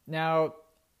 Now,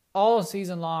 all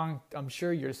season long, I'm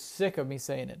sure you're sick of me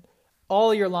saying it.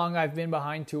 All year long, I've been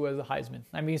behind Tua as a Heisman.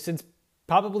 I mean, since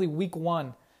probably week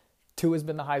 1, Tua's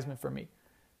been the Heisman for me.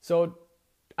 So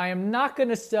I am not going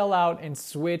to sell out and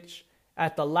switch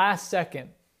at the last second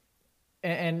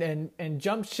and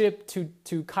jump ship to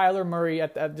Kyler Murray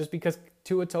just because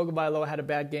Tua Tagovailoa had a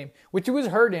bad game, which was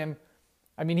hurt him.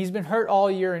 I mean, he's been hurt all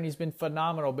year and he's been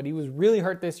phenomenal, but he was really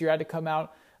hurt this year. Had to come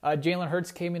out. Jalen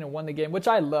Hurts came in and won the game, which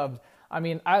I loved. I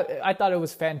mean, I thought it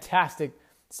was fantastic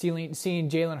seeing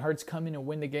Jalen Hurts come in and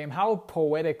win the game. How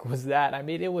poetic was that? I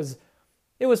mean, it was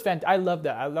fantastic. I loved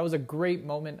that. That was a great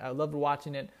moment. I loved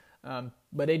watching it.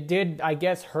 But it did, I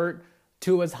guess, hurt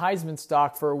Tua's Heisman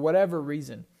stock for whatever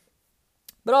reason.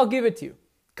 But I'll give it to you.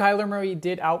 Kyler Murray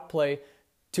did outplay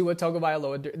Tua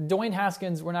Tagovailoa. Dwayne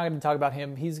Haskins, we're not going to talk about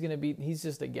him. He's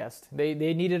just a guest. They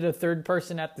needed a third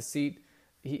person at the seat.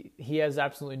 He has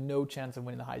absolutely no chance of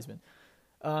winning the Heisman.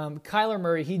 Kyler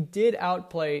Murray, he did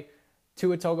outplay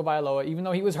Tua Tagovailoa, even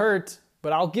though he was hurt.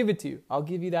 But I'll give it to you. I'll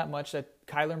give you that much, that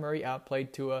Kyler Murray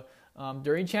outplayed Tua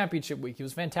during championship week. He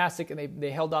was fantastic, and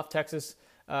they held off Texas,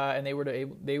 and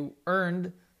they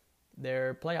earned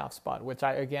their playoff spot, which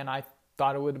I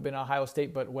thought it would have been Ohio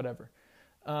State, but whatever.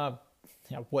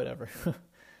 Whatever.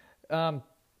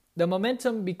 The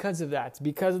momentum because of that,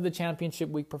 because of the championship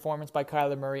week performance by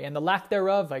Kyler Murray and the lack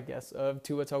thereof, I guess, of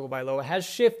Tua Tagovailoa has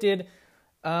shifted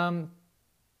to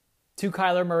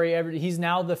Kyler Murray. He's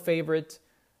now the favorite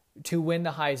to win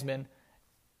the Heisman.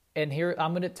 And here,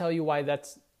 I'm going to tell you why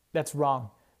that's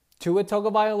wrong. Tua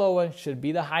Tagovailoa should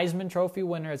be the Heisman Trophy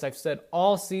winner, as I've said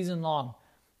all season long.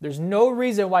 There's no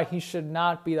reason why he should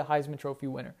not be the Heisman Trophy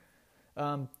winner.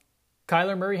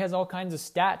 Kyler Murray has all kinds of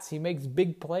stats. He makes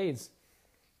big plays.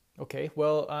 Okay,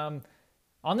 well,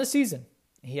 on the season,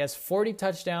 he has 40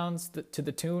 touchdowns to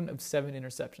the tune of 7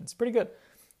 interceptions. Pretty good.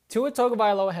 Tua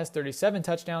Tagovailoa has 37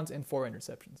 touchdowns and 4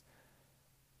 interceptions.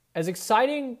 As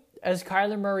exciting as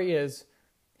Kyler Murray is,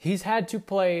 he's had to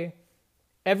play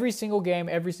every single game,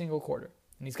 every single quarter,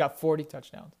 and he's got 40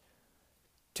 touchdowns.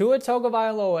 Tua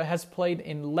Tagovailoa has played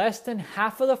in less than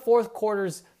half of the fourth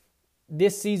quarters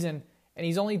this season, and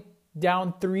he's only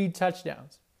down 3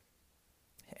 touchdowns.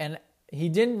 And he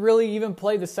didn't really even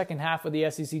play the second half of the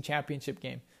SEC championship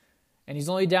game. And he's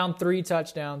only down 3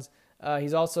 touchdowns.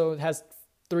 He's also has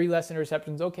 3 less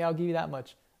interceptions. Okay, I'll give you that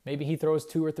much. Maybe he throws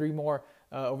 2 or 3 more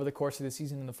over the course of the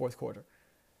season in the fourth quarter.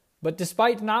 But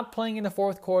despite not playing in the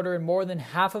fourth quarter in more than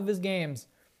half of his games,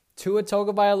 Tua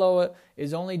Tagovailoa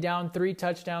is only down 3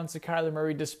 touchdowns to Kyler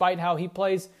Murray, despite how he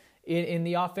plays in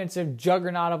the offensive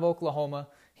juggernaut of Oklahoma.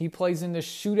 He plays in the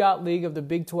shootout league of the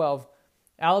Big 12.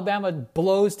 Alabama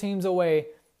blows teams away,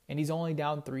 and he's only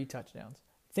down 3 touchdowns.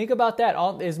 Think about that.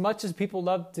 As much as people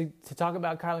love to talk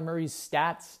about Kyler Murray's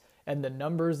stats and the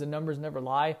numbers never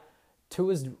lie,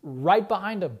 Tua's right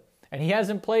behind him. And he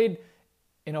hasn't played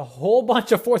in a whole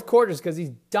bunch of fourth quarters because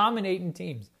he's dominating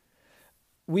teams.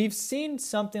 We've seen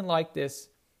something like this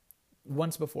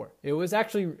once before. It was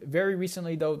actually very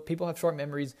recently, though. People have short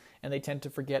memories, and they tend to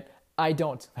forget. I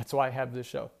don't. That's why I have this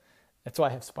show. That's why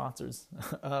I have sponsors.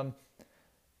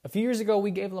 A few years ago,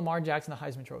 we gave Lamar Jackson the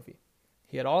Heisman Trophy.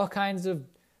 He had all kinds of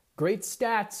great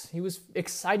stats. He was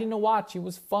exciting to watch. He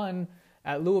was fun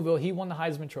at Louisville. He won the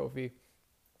Heisman Trophy.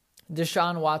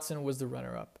 Deshaun Watson was the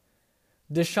runner-up.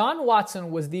 Deshaun Watson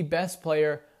was the best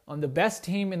player on the best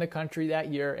team in the country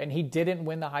that year, and he didn't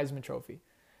win the Heisman Trophy.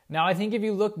 Now, I think if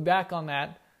you look back on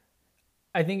that,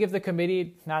 I think if the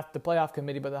committee, not the playoff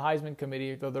committee, but the Heisman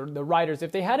committee, the writers,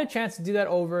 if they had a chance to do that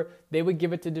over, they would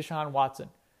give it to Deshaun Watson.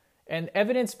 And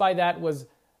evidenced by that was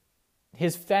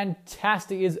his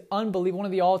unbelievable, one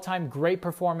of the all-time great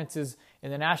performances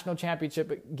in the national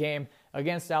championship game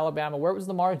against Alabama. Where was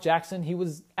Lamar Jackson? He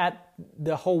was at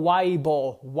the Hawaii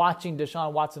Bowl watching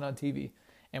Deshaun Watson on TV.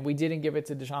 And we didn't give it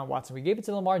to Deshaun Watson. We gave it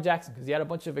to Lamar Jackson because he had a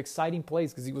bunch of exciting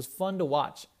plays because he was fun to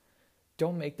watch.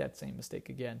 Don't make that same mistake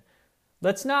again.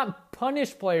 Let's not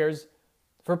punish players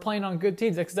for playing on good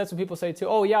teams, because that's what people say too.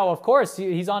 Oh, yeah, well, of course,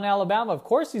 he's on Alabama. Of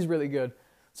course he's really good.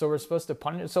 So we're supposed to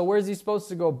punish. So where's he supposed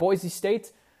to go? Boise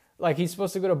State? Like he's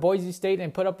supposed to go to Boise State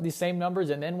and put up the same numbers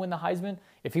and then win the Heisman?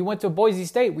 If he went to Boise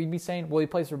State, we'd be saying, well, he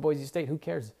plays for Boise State. Who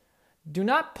cares? Do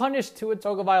not punish Tua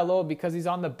Tagovailoa because he's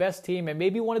on the best team and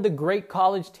maybe one of the great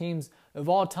college teams of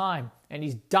all time, and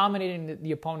he's dominating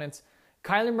the opponents.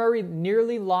 Kyler Murray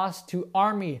nearly lost to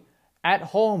Army at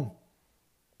home.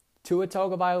 Tua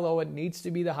Tagovailoa needs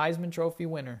to be the Heisman Trophy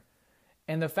winner.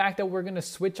 And the fact that we're going to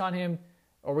switch on him,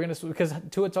 because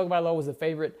Tua Tagovailoa was the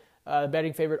favorite,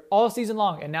 betting favorite all season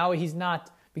long, and now he's not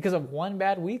because of one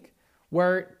bad week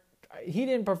where he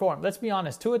didn't perform. Let's be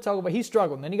honest. Tua Tagovailoa, he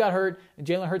struggled, and then he got hurt, and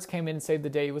Jalen Hurts came in and saved the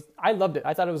day. I loved it.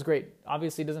 I thought it was great.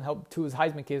 Obviously, it doesn't help Tua's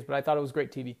Heisman case, but I thought it was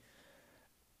great TV.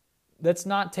 Let's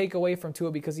not take away from Tua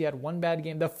because he had one bad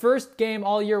game. The first game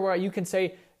all year where you can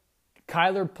say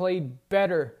Kyler played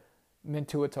better than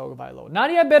Tua Tagovailoa. Not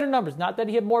he had better numbers. Not that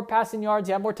he had more passing yards,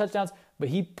 he had more touchdowns, but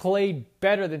he played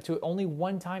better than Tua. Only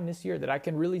one time this year that I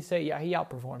can really say, yeah, he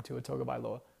outperformed Tua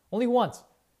Tagovailoa. Only once.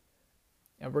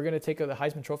 And we're going to take the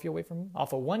Heisman Trophy away from him?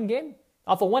 Off of one game?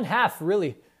 Off of one half,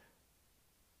 really.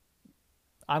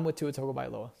 I'm with Tua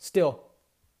Tagovailoa. Still,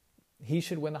 He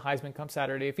should win the Heisman come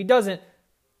Saturday. If he doesn't,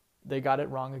 they got it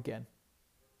wrong again.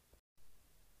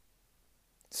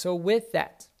 So with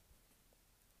that,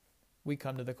 we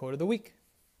come to the quote of the week.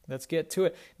 Let's get to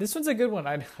it. This one's a good one.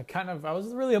 I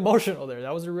was really emotional there.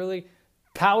 That was a really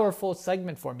powerful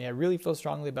segment for me. I really feel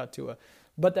strongly about Tua.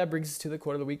 But that brings us to the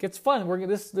quote of the week. It's fun.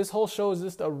 This whole show is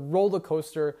just a roller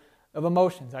coaster of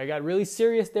emotions. I got really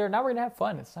serious there. Now we're going to have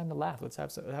fun. It's time to laugh. Let's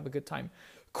have a good time.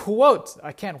 Quote.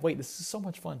 I can't wait. This is so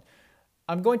much fun.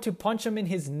 I'm going to punch him in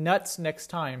his nuts next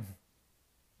time.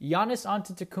 Giannis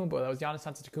Antetokounmpo. That was Giannis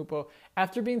Antetokounmpo.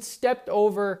 After being stepped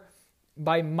over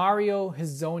by Mario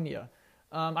Hezonja.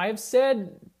 I have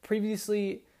said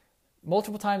previously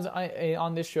multiple times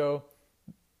on this show,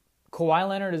 Kawhi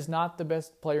Leonard is not the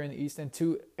best player in the East, and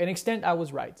to an extent, I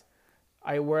was right.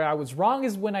 Where I was wrong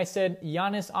is when I said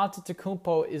Giannis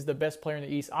Antetokounmpo is the best player in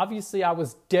the East. Obviously, I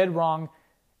was dead wrong.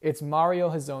 It's Mario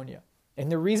Hezonja.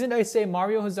 And the reason I say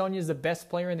Mario Hezonja is the best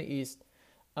player in the East,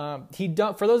 for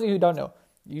those of you who don't know,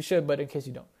 you should, but in case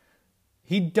you don't,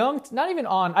 he dunked, not even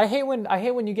on. I hate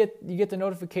when you get the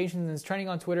notifications and it's trending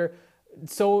on Twitter.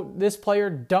 So this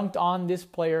player dunked on this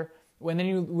player. When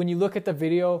you look at the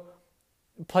video,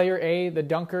 player A, the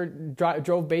dunker,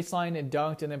 drove baseline and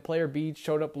dunked, and then player B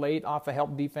showed up late off a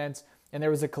help defense, and there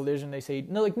was a collision. They say,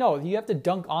 no, you have to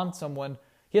dunk on someone.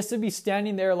 He has to be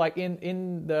standing there like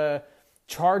in the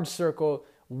charge circle,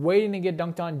 waiting to get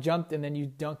dunked on, jumped, and then you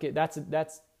dunk it.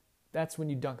 That's when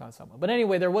you dunk on someone. But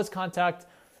anyway, there was contact.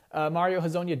 Mario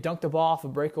Hezonja dunked the ball off a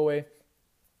breakaway.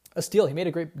 A steal. He made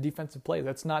a great defensive play.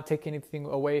 Let's not take anything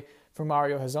away from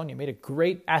Mario Hezonja. He made a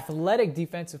great athletic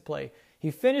defensive play. He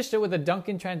finished it with a dunk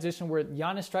in transition where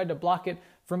Giannis tried to block it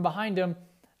from behind him.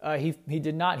 He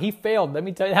did not. He failed. Let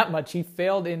me tell you that much. He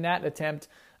failed in that attempt.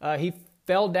 He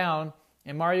fell down,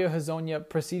 and Mario Hezonja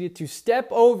proceeded to step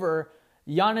over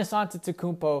Giannis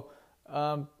Antetokounmpo,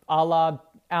 a la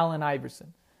Allen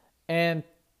Iverson. And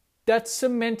that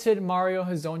cemented Mario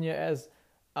Hezonja as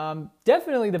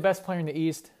definitely the best player in the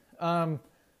East.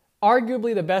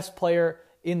 Arguably the best player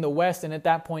in the West, and at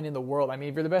that point in the world. I mean,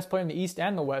 if you're the best player in the East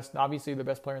and the West, obviously the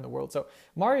best player in the world. So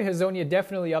Mario Hezonja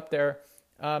definitely up there,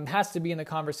 has to be in the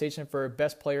conversation for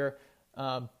best player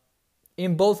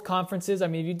in both conferences. I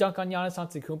mean, if you dunk on Giannis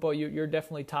Antetokounmpo, you're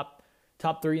definitely top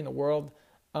 3 in the world.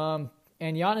 And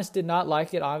Giannis did not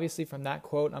like it, obviously, from that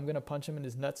quote. I'm going to punch him in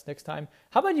his nuts next time.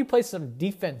 How about you play some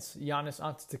defense, Giannis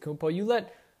Antetokounmpo? You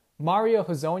let Mario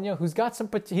Hezonja,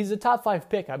 he's a top 5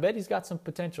 pick. I bet he's got some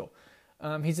potential.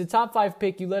 He's a top 5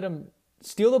 pick. You let him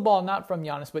steal the ball, not from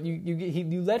Giannis, but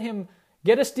you let him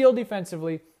get a steal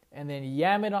defensively and then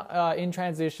yam it in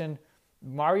transition.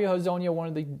 Mario Hezonja, one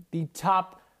of the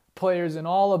top players in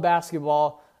all of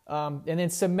basketball, and then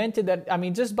cemented that. I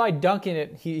mean, just by dunking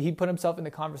it, he put himself in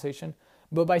the conversation.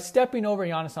 But by stepping over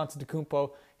Giannis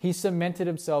Antetokounmpo, he cemented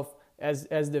himself as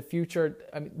the future.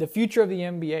 I mean, the future of the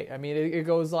NBA. I mean, it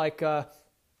goes like,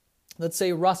 let's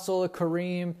say Russell,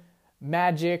 Kareem,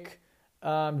 Magic,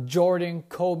 Jordan,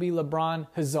 Kobe, LeBron,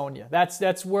 Hezonja.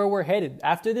 That's where we're headed.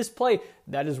 After this play,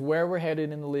 that is where we're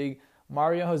headed in the league.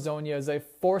 Mario Hezonja is a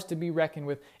force to be reckoned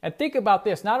with. And think about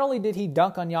this. Not only did he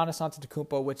dunk on Giannis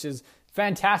Antetokounmpo, which is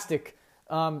fantastic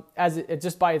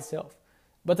just by itself,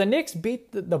 but the Knicks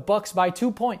beat the Bucks by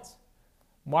 2 points.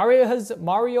 Mario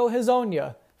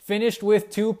Hezonja finished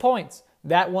with 2 points.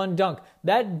 That one dunk.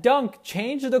 That dunk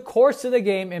changed the course of the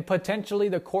game and potentially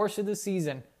the course of the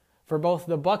season for both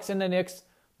the Bucks and the Knicks.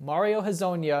 Mario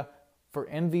Hezonja for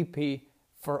MVP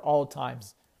for all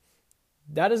times.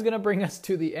 That is going to bring us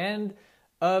to the end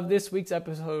of this week's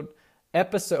episode.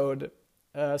 Kind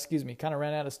of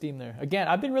ran out of steam there. Again,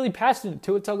 I've been really passionate.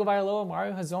 Tua Tagovailoa,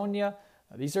 Mario Hezonja.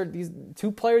 These are these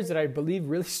 2 players that I believe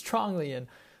really strongly in.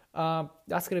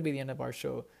 That's going to be the end of our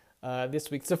show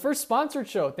this week. It's the first sponsored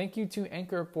show. Thank you to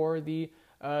Anchor for the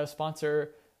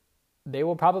sponsor. They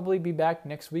will probably be back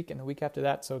next week and the week after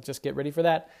that, so just get ready for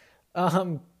that.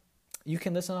 You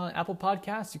can listen on Apple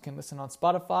Podcasts. You can listen on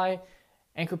Spotify,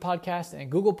 Anchor Podcasts,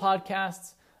 and Google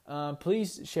Podcasts.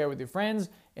 Please share with your friends.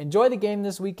 Enjoy the games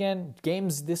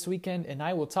this weekend, and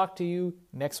I will talk to you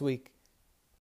next week.